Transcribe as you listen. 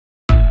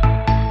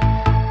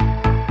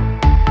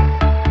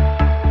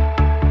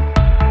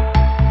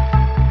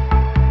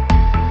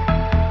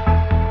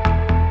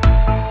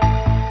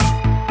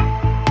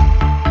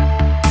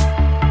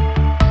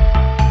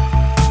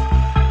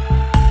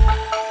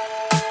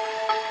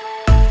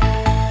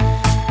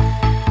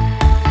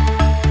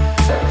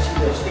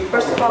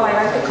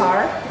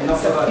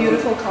It's a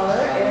beautiful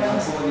color, and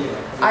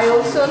I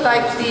also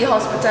like the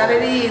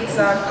hospitality. It's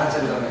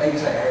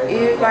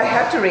if I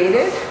have to rate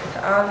it,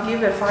 I'll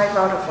give it 5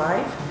 out of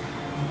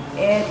 5.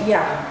 And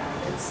yeah,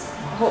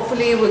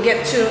 hopefully we'll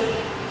get to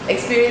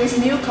experience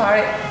new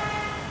car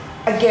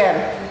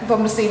again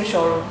from the same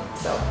showroom.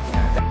 So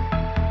yeah.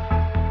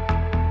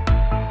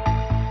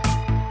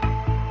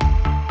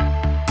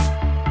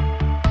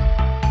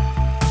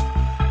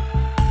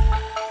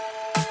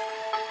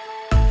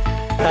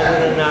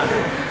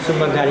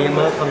 Sumagari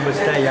mo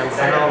pambasta yang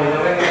harawi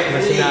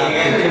masina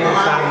pinsin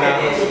sanga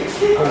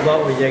uba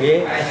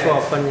ujage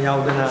swapan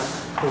yaudana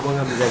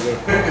ubanga bijage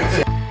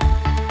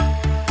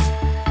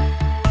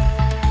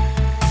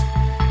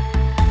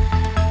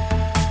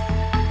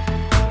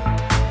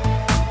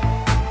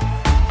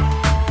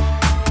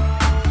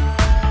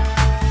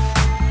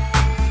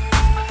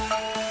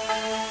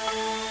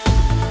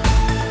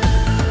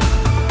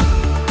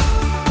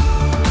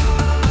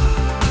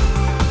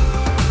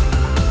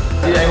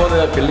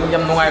feeling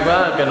yam nungai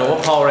ba kano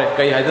power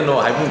kai hai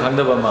no hai pung khang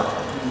da ba ma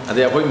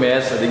ade akoi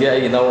mes ade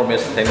ai inaw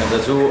mes theng da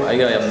su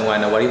ai ga yam nungai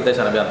na wari ta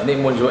sana ba ni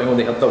mon jo ai mon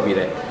de help to bi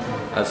re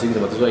asi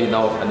da tu ai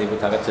inaw ani bu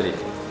thagat chari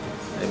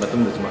ai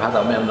matum da ma ha da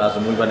me am la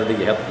su mui ba de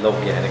help lo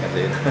ki hai ne kan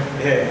de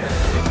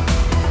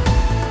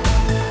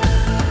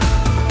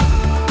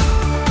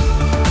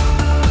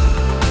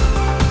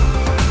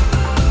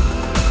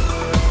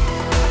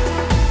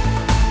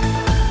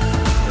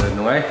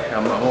nungai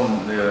am hom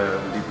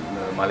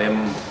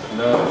malem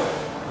na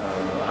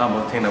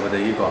hamam thena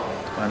badai ko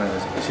mana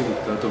sibu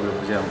to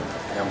bujam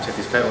am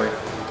satisfied way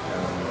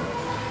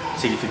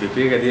sigi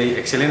feedback ga di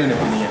excellent ne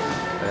puni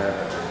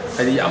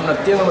ai amna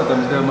tema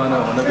matam da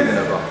mana hona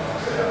bidana ko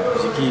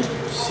sigi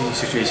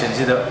situation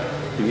ji da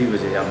divi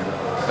baje am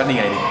kani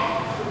ngai ni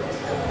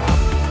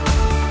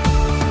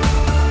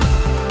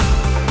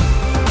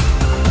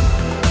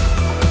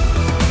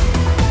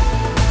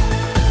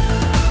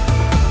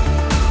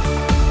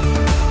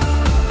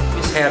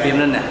happy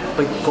na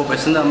koi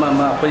cooperation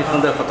ma koi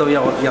phang da photo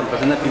ya yam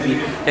pasana pipi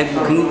ek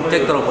khing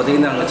tek toro podi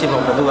na ngachi ba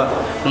photo ga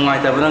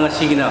ngai ta bana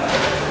ngachi gina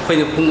koi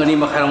ne phung ani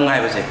ma kharam ngai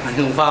ba se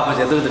ani ba ba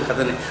se du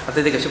khatane ate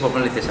de ka shi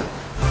problem lite sa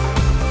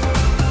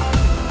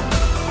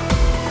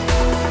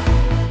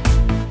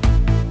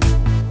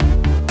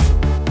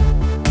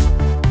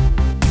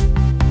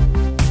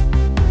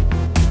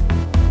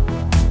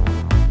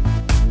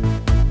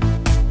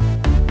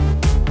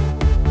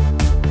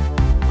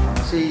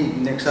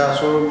NEXA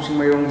showroom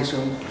chingmeirong ki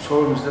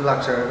showroom is the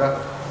luxury ga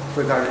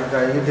koi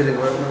gari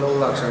deliver no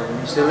luxury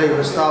still like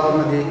staff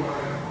amadi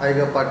ai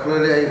ga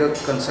particularly ai ga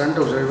concern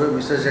to observe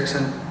Mr.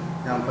 Jackson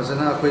yam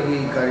pasana koi ki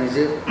gari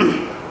je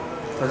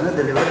pasana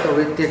deliver to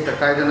we take ta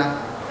kai na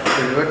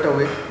deliver to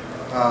we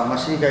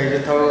masi gari je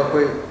thar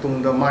koi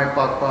tung da mai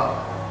pak pa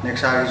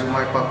NEXA ki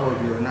mai pak ko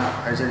bi na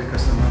ai je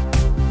customer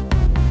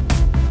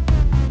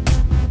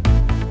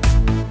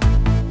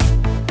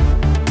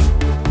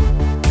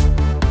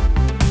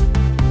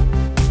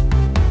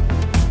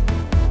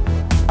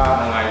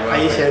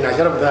ai sẽ nói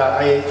cho là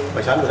ai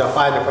phải chắn được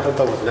file này có thông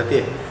tàu là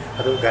tiền,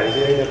 tôi cái này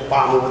sẽ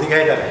ba mươi cái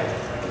cái này,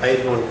 ai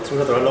còn chúng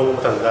ta lâu một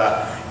tuần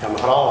là làm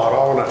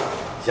haro nè,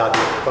 giờ thì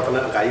có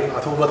tuần cái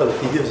thu có tuần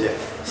tí điểm gì,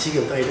 xí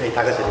kiểu đây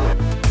ta cái gì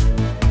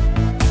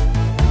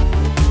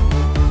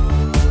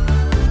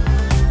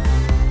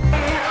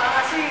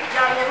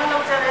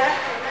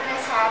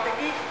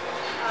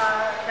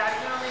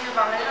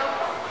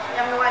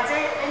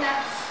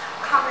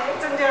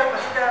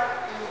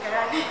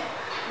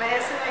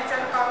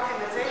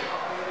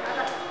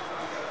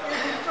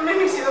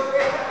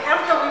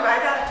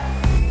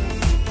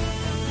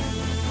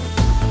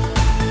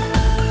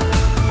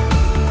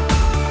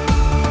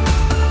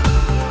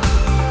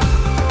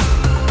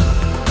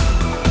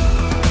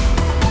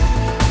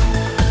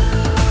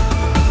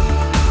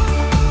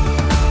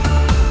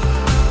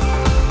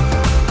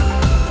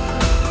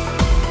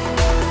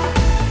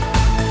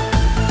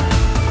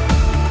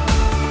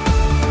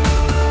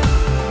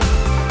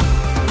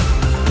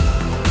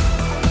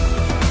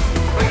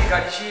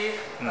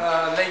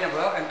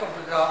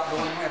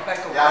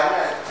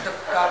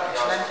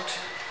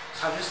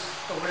service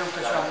to bring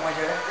to some way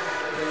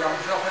the young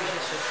job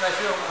is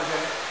special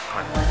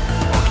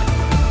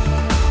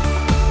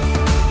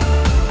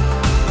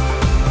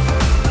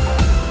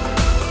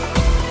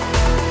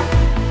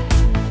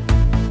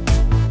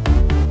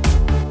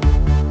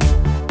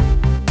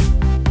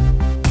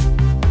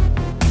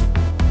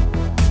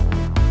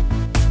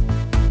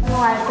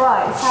ngoài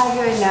gọi sai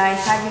rồi này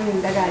sai cái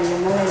mình đã gài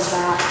nó lên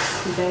và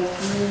để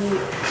khi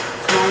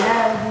nói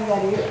là đi gài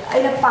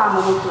ấy là bảo mà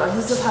một tuổi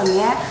đi du thằng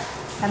nhé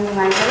làm như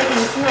này sẽ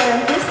thank you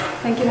Olympus,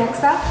 thank you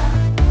NEXA.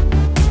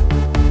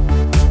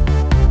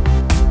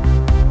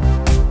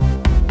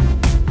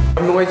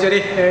 Nungay jari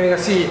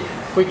ngasi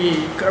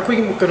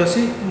kuigi mukano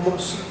si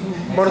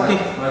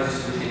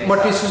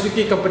Maruti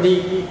Suzuki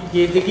company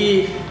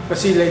ki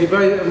ngasi leriba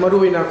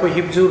maruina koi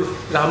hibzur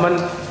Rahman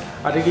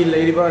adagi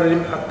leriba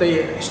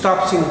atai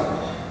staff sing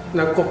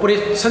na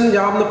cooperation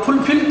yamna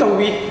fulfill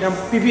tawbi yam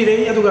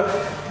pipire aduga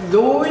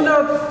loina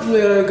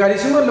gari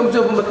sima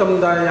lojab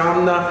matamda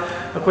yamna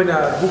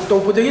akoina book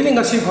tawbudagi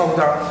ngasi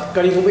phawda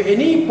gari go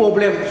any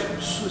problem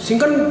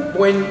single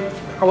point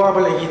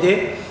awaba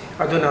lagide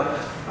aduna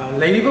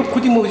laiba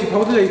khudimo ji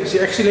phawda lai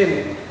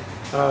excellent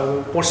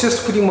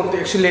process khudimo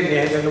excellent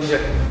ne ha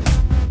lojab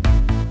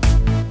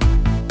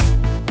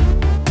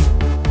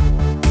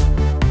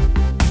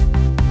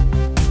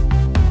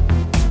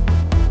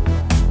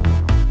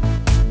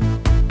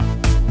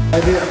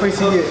Jadi apa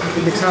sih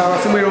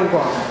NEXA chingmeirong ko?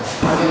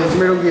 Jadi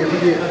chingmeirong ki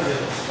apni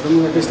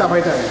dum staff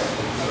hai ta.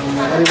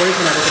 Ari bari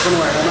sana ko kono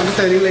ai na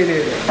training lai ne.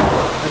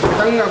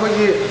 Kadang apa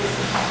ki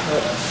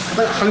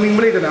kadang hangning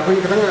mari ta apa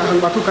ki kadang hang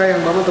batu kai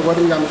hang bama to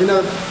badung jam tina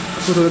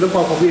su su dum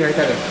pau ko bi hai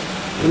ta.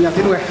 Nya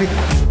tin wai.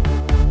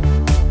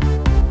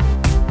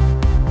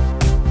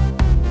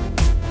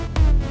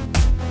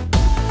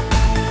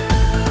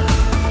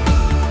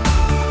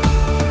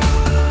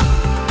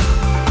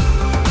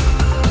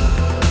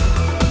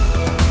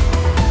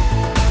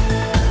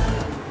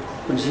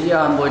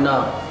 Am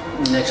boina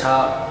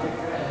NEXA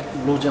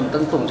blue jam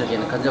tang tong jage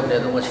na kanjab le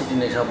dong city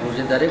NEXA blue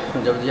jam direct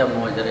kanjab jam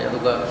no jare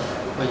aduga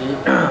koi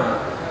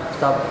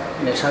staff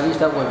NEXA gi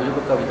staff ko bi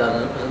ko kavita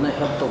na pasana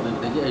help to bi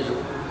de ai ju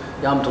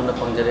yam thuna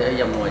pangjare ai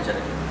yam no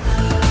jare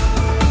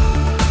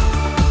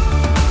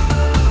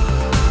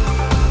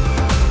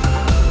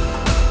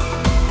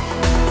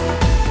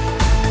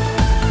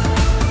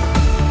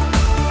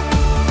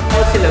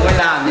sila ko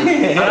la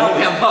ni ara ko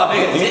yam pa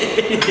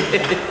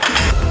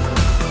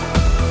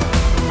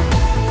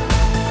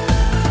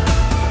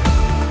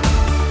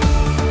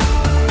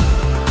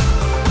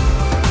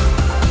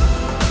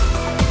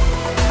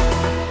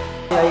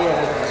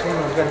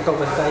gần cầu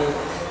gần cây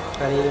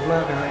cái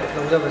mà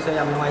đồng giờ phải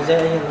làm ngoài dây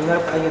anh nhớ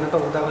anh nó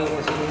cầu tao cái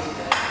gì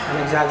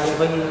anh ra cái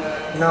với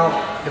nào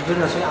được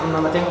duyên là số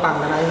làm mà tên bằng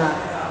cái này là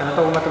cái nó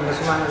cầu mà tầm là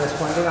số mà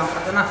số cái làm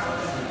phát na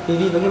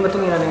vì bagi mà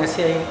tung ini là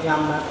cái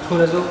yang thu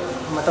là giúp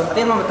mà tầm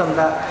tên mà tầm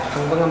là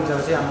thằng băng ngầm giờ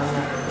sẽ làm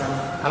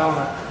halau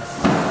mà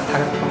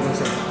thằng không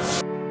sẽ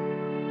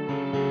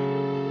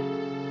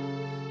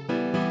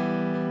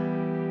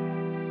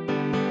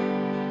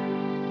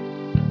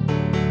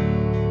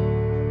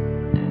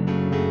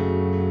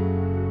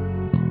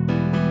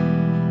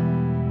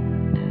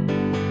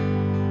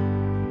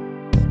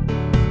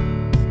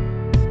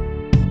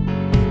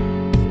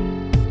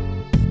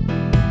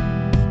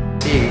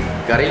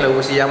gari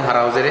lagu si yam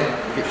harau jere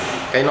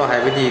kaino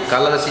haibidi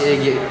color si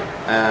egi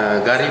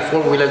gari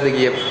four wheeler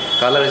degi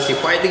color si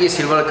quite degi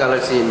silver color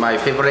si my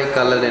favorite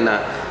color nena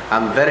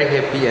I'm very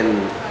happy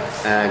and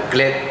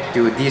glad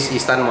to this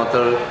Eastern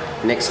Motor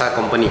NEXA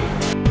company.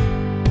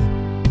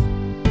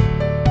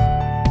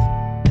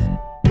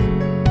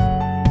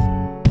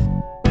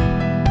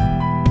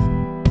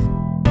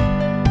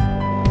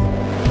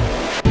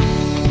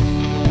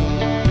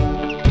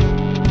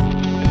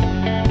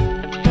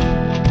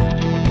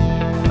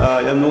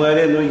 yam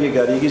nungai noi ki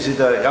gari ki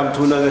sita yam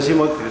thuna ga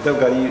sima kritab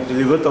gari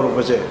deliver tor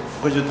base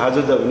ko ju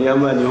thaja da ni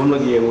ama ni hum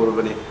lagi engor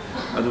bani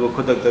adu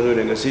khodak ta noi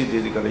nga si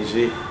di gari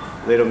si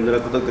leram dana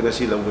khodak ta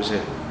si lam base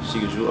si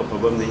ju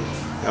apabam ni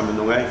yam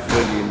nungai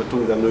noi ki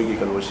matung da noi ki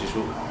kalo si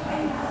su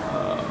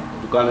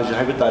dukan ji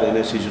haibe tare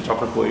ne si ju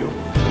chakhat poyo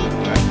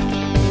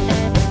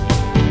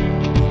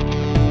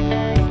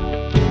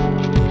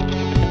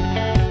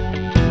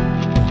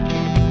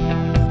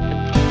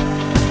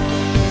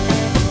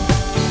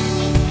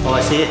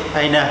si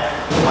aina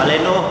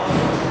maleno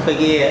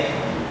pagi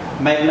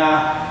magna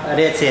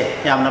rece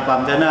yamna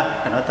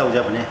pamjana kana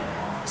tawjabne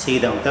si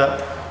dang ta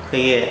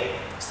pagi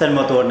san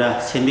motor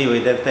na sinbi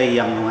wedak tai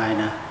yam nungai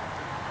na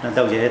na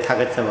tawje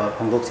thagat sawa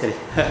phongok seri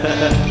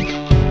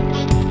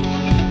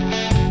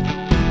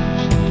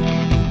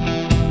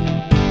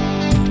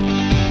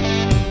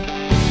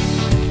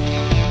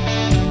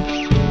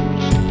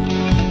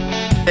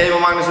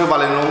Memang ni sebab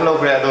paling nomor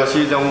lah do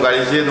si jom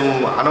gari si tu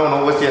anu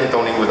no bos yang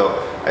tahun ni do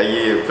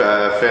ai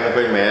friend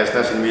ko mes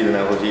na sinbi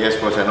na ko si S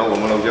persen no ko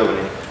mo jauh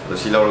ni do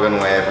si lau kan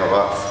ngai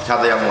apa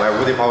satu yang mau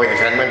aku di mau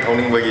excitement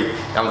tahun ni bagi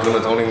yang tu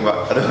tahun ni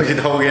ba ada si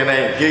tahu ke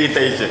nai ke itu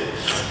je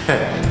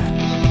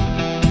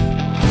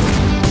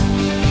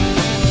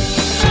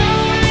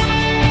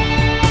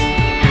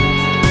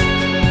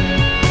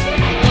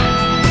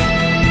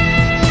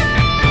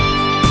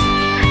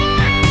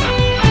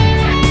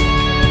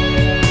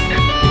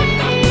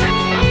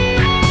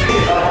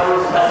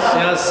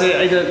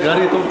aida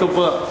gari top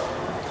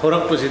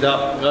thorak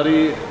pasida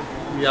gari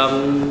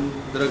yam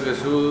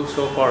dragasu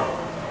so far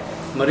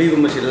mari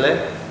gu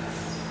masile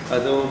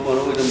ado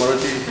moro gu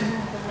maroti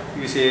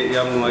ise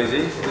yam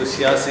noise to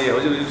siase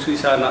hoju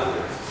suisana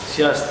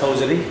sias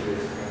thousari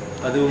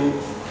ado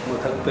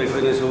mothak pe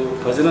khoine so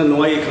fazana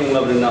noi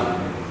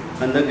khanglabna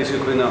andak isu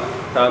khoina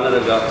tana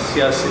daga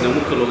sias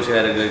namu kalo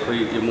share ga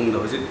khoi imung da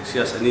hoji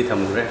sias ani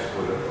thamure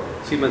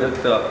si mathak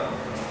ta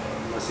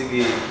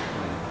asigi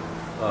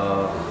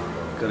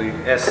kari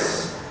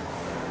S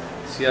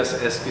sias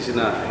S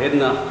kisina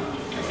hedna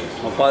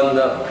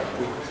mapanda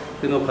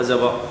pino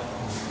phajaba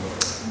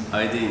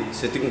ID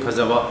setting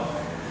phajaba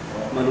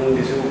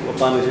manunggisu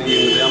papanusu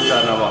yeng yam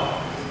chanaba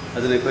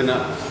adune koina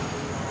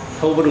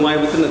thauba nungai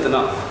butun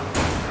natana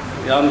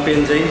yam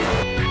penjai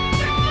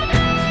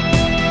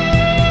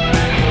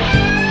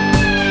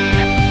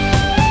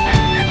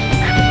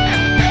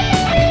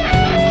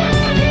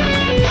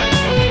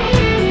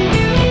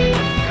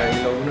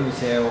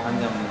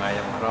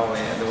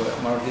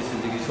Maruti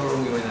Suzuki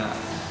showroom की वजह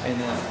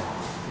आइना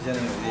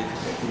इजाज़त मुझे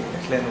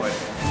explain हुआ है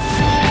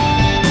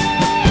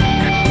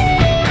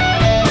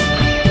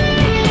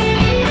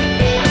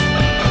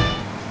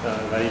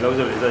गाड़ी लौ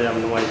जब इधर याम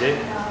नुआई जे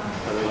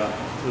अदुगा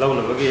लौ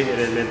लबगी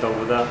अरेंजमेंट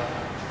तौबदा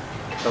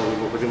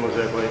तौबो खुदी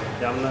मसे कोई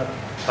यामना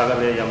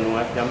थागले याम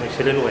नुआई याम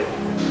एक्सीलेंट हुआ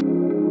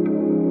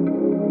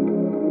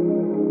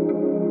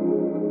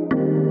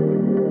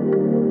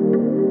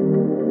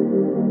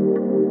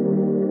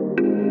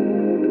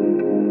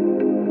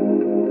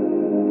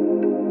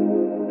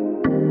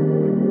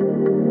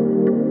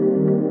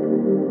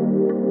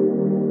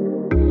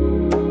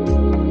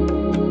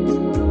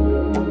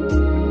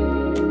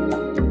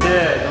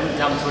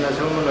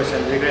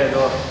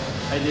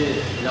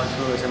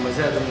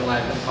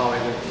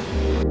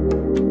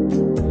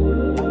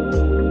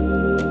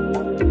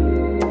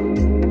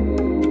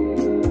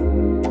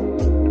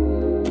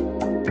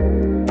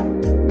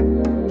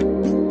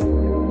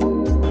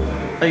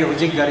आई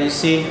हजिक गाड़ी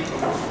से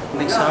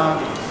नेक्सा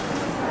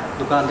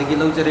दुकान दगी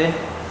लौजरे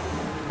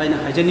आइना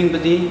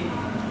हाइजनिंगबदी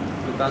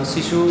दुकान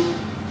सिसु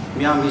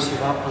मियामगी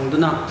सिबा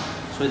फंगदुना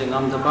सोइदे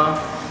ngamdaba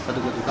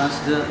aduga दुकान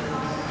सिदा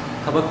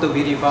थबक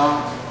तौबिरिबा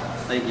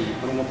आइगी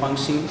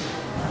मरुमपांसिंग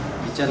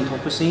इचन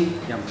थोपसिंग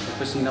याम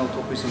थोपसिंग नाउ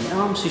थोपसिंग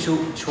याम सिसु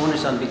सोने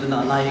सानबिदुना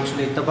अनायेक्सु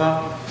लेतबा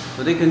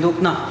तोदे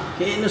केंदोकना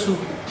हेनसु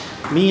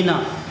Meena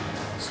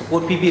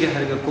support पीबिरे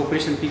हरगा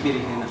cooperation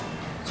पीबिरे Hena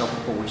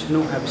चापको वइसनु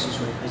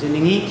हाबिसिसु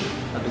हाइजनिंगी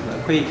aduga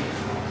koi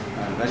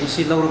gari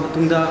si laura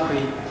matungda koi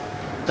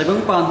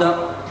taibang panda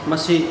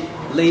masi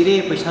leire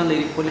paisa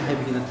leire poli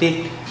haibi na te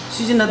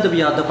sijina da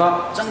biya da ba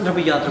changdra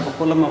biya da ba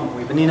kolama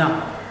hoi banina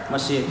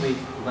masi koi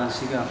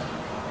bansiga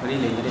bari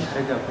leire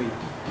haraga koi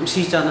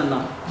si chana na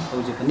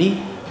hoje pani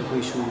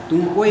koi su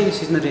tung koi ni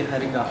sijna re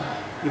haraga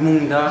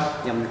imungda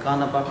yam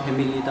kana ba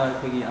family da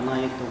koi gi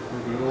anai to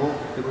biro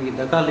koi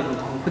da ka le bu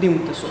khudi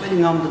mutta so ni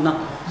ngam da na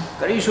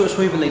kari so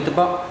soi ba leita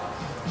ba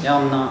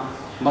yamna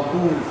mapu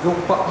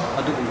yokpa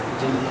adugu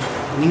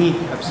ningi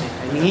apse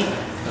ningi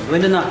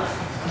loinana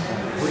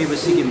puri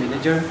basigi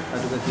manager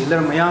aduga dealer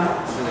mayam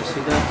aduga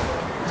sida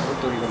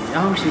authority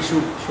mayam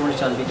sisu shone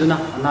chan biduna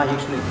ana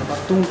yeksu thaba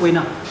tung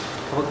koina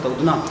thawak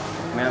tawduna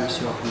mayam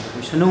siwa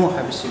sanu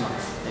habisima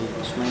ai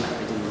sumaina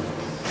ajin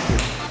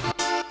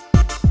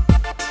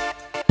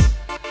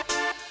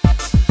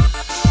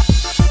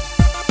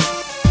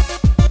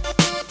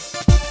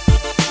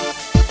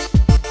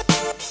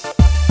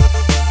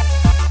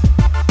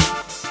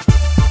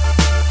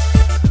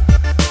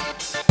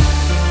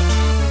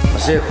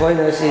से कोई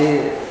ना सी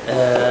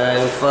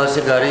इंफा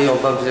से गाड़ी यों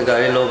pump से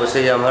गाड़ी लो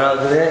बसे याम हरा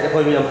दे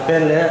कोई भी हम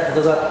पेन ले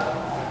तो का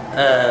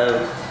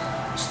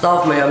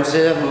स्टाफ में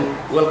हमसे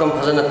वेलकम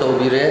फजन तो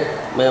भी रे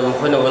मैं हम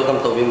कोई ना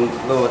वेलकम तो भी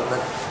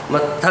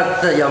मत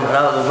थक याम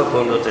हरा तो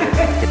कौन होते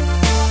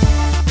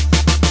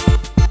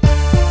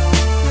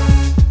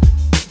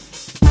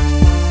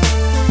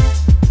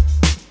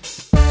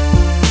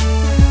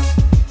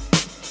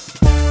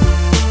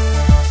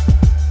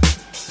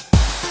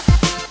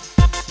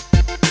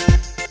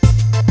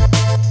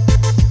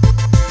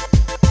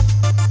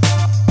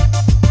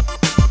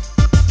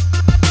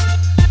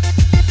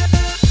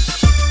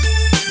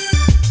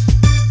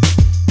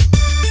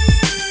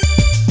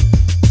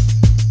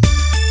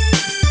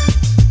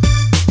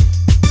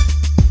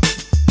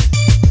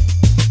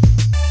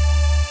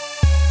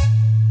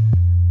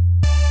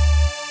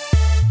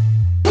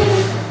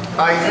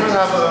I don't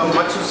have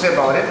much to say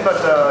about it,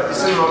 but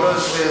Eastern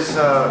Motors is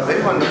a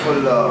very wonderful,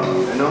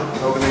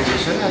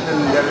 organization, and then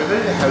they are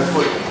very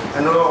helpful,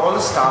 and all the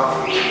staff,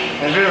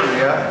 everyone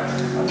here.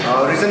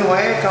 Reason why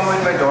I come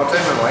with my daughter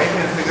and my wife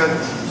is because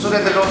so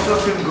that the daughter will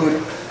feel good,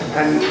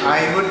 and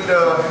I would,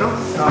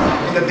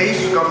 in the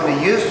days to come, in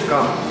the years to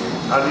come,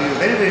 I'll be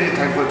very, very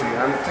thankful to you,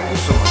 and thank you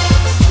so much.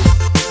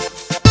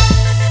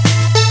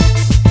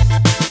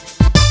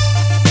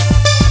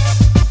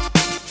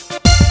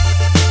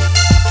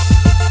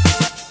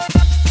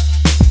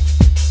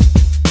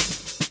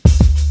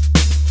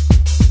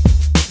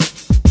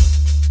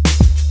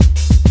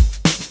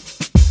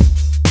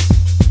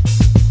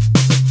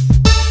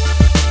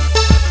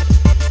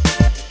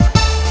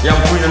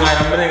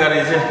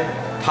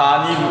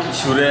 थानी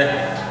सुरे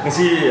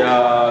ngasi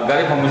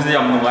gari phamsi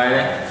yam nuai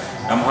re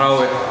yam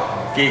harawe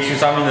cake su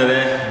chamin re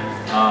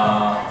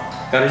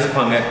gari su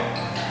phange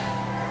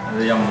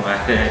yam nuai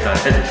re ta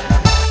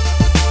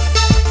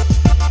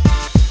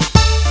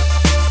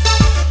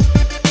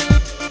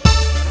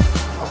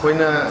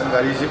akoina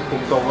gari si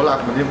puk to wala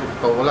mani puk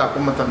to wala ko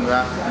matam ga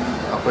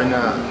akoina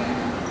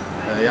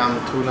yam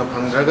thuna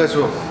phangdraga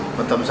su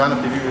matam sana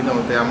pibi na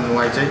mata yam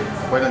nuai chai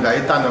akoina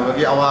gari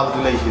tanabagi awab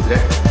du lei hidre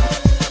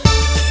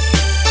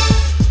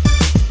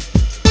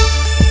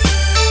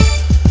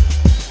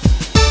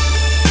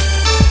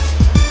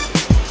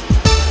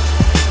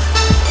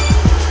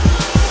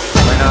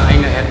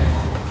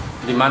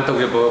ꯗꯤꯃꯥꯟ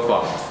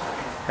ꯇꯧꯖꯕꯀꯣ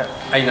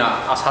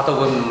ꯑꯩꯅ ꯑꯁꯥ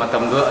ꯇꯧꯕ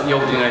ꯃꯇꯝꯗꯣ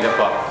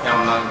ꯌꯧꯗ꯭ꯔꯤꯉꯩꯗꯀꯣ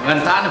ꯌꯥꯝꯅ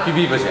ꯉꯟꯇꯥꯅ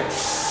ꯄꯤꯕꯤꯕꯁꯦ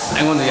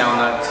ꯑꯩꯉꯣꯟꯗ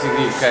ꯌꯥꯝꯅ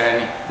ꯁꯤꯒꯤ ꯀꯩ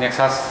ꯍꯥꯏꯅꯤ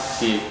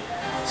ꯅꯦꯛꯁꯥꯁꯀꯤ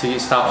ꯁꯤꯒꯤ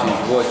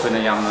ꯁ꯭ꯇꯥꯐꯁꯤꯡꯁꯤꯕꯨ ꯑꯩꯈꯣꯏꯅ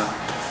ꯌꯥꯝꯅ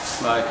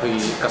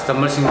ꯑꯩꯈꯣꯏꯒꯤ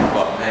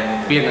ꯀꯁꯇꯃꯔꯁꯤꯡꯕꯨꯀꯣ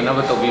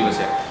ꯄꯦꯟꯅꯅꯕ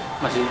ꯇꯧꯕꯤꯕꯁꯦ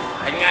ꯃꯁꯤ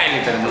ꯍꯥꯏꯅꯤꯡꯉꯥꯏ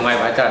ꯂꯩꯇꯅ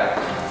ꯅꯨꯡꯉꯥꯏꯕ ꯍꯥꯏꯇꯥꯔꯦ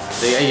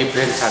ꯑꯗꯩ ꯑꯩꯒꯤ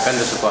ꯐ꯭ꯔꯦꯟ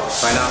ꯁꯥꯔꯀꯜꯗꯁꯨꯀꯣ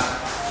ꯁꯨꯃꯥꯏꯅ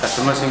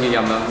ꯀꯁꯇꯃꯔꯁꯤꯡꯒꯤ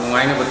ꯌꯥꯝꯅ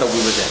ꯅꯨꯡꯉꯥꯏꯅꯕ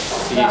ꯇꯧꯕꯤꯕꯁꯦ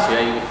ꯁꯤꯒꯤꯁꯦ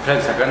ꯑꯩ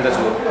ꯐ꯭ꯔꯦꯟ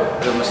ꯁꯥꯔꯀꯜꯗꯁꯨ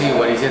ꯑꯗꯨꯝ ꯃꯁꯤꯒꯤ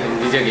ꯋꯥꯔꯤꯁꯦ ꯑꯗꯨꯝ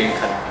ꯂꯤꯖꯒꯦꯅ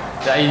ꯈꯜꯂꯦ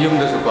ꯑꯗ ꯑꯩ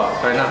ꯌꯨꯝꯗꯁꯨꯀꯣ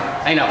ꯁꯨꯃꯥꯏꯅ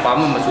ꯑꯩꯅ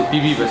ꯑꯄꯥꯝꯕ ꯃꯆꯨ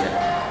ꯄꯤꯕꯤꯕꯁꯦ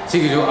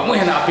ꯁꯤꯒꯤꯁꯨ ꯑꯃꯨꯛ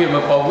ꯍꯦꯟꯅ ꯑꯄꯦꯟꯕ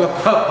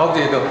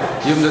ꯐꯥꯎꯖꯩ ꯑꯗꯣ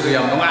ꯌꯨꯝꯗꯁꯨ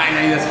ꯌꯥꯝ ꯅꯨꯡꯉꯥꯏꯅ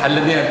ꯑꯩꯅ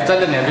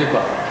ꯆꯠꯂꯅꯤ ꯍꯥꯏꯕꯤꯀꯣ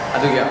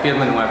ꯑꯗꯨꯒꯤ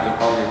ꯑꯄꯦꯟꯕ ꯅꯨꯡꯉꯥꯏꯕꯁꯨ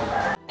ꯐꯥꯎꯖꯩ